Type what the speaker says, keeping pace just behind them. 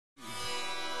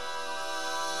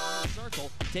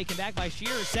circle. Taken back by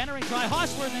Shearer, centering try,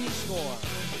 Hosworth, and he scores.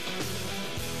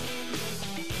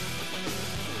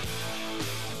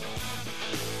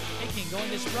 Going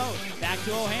to Sprode, back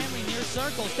to O'Hanley near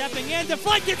circle, stepping in,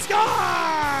 deflected,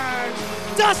 scores!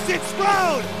 Dustin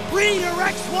Sprode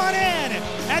redirects one in,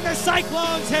 and the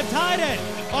Cyclones have tied it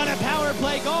on a power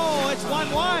play goal. It's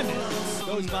 1-1.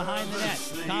 Goes behind the net.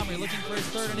 Comrie looking for his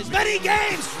third in as many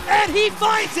games, and he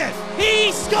finds it!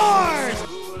 He scores!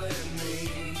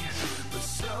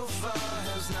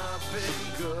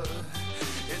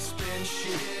 It's been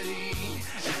shitty,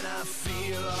 and I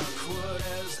feel awkward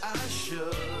as I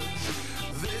should.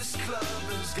 This club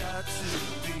has got to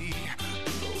be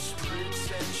the most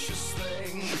pretentious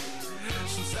thing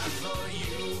since I thought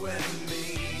you and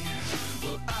me.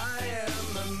 Well, I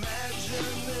am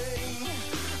imagining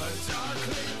a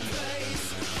darkling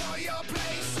place for your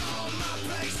place or my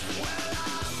place. Well,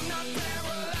 I'm not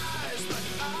paralyzed, but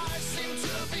I seem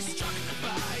to be struck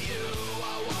by you.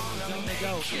 I wanna make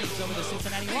go. Feeds over the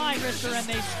Cincinnati line, wrister, and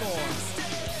they score.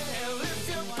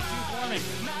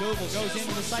 Google goes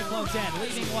into the Cyclones end,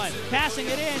 leading one, passing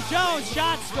it in, Jones,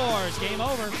 shot, scores, game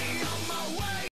over.